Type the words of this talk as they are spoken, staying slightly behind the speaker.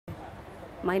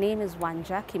My name is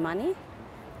Wanja Kimani,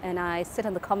 and I sit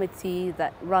on the committee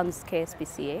that runs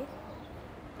KSPCA.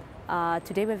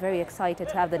 Today we're very excited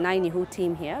to have the NaiNiWho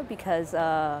team here because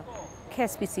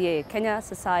KSPCA, Kenya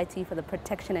Society for the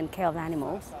Protection and Care of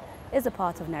Animals, is a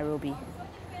part of Nairobi.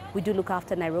 We do look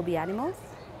after Nairobi animals.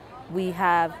 We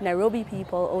have Nairobi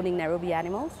people owning Nairobi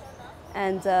animals,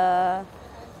 and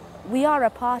we are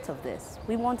a part of this.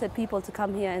 We wanted people to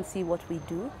come here and see what we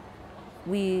do.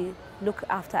 We look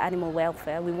after animal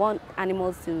welfare. We want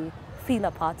animals to feel a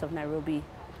part of Nairobi.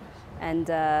 And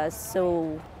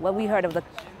so when we heard of the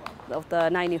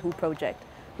NaiNiWho project,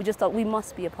 we just thought we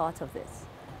must be a part of this.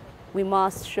 We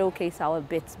must showcase our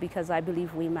bits because I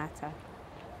believe we matter.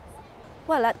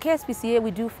 Well, at KSPCA we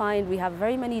do find we have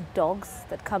very many dogs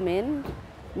that come in,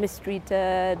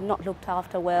 mistreated, not looked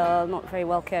after well, not very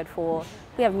well cared for.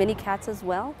 We have many cats as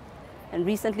well. And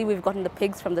recently we've gotten the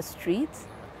pigs from the streets.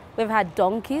 We've had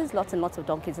donkeys, lots and lots of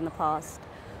donkeys in the past.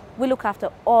 We look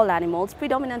after all animals,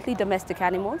 predominantly domestic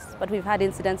animals, but we've had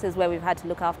incidences where we've had to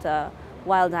look after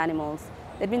wild animals.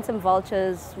 There have been some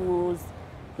vultures whose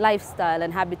lifestyle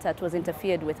and habitat was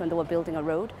interfered with when they were building a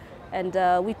road, and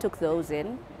we took those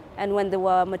in. And when they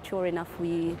were mature enough,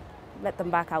 we let them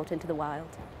back out into the wild.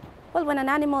 Well, when an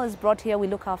animal is brought here, we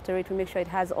look after it. We make sure it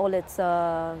has all its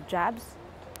jabs.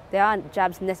 There are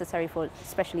jabs necessary for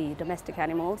especially domestic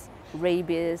animals,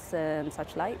 rabies and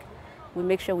such like. We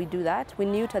make sure we do that. We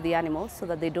neuter the animals so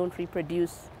that they don't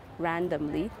reproduce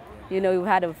randomly. You know, we've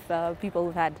had people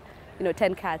who've had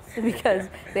 10 cats because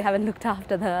they haven't looked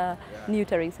after the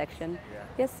neutering section.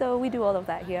 Yes, so we do all of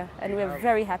that here, and we're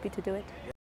very happy to do it.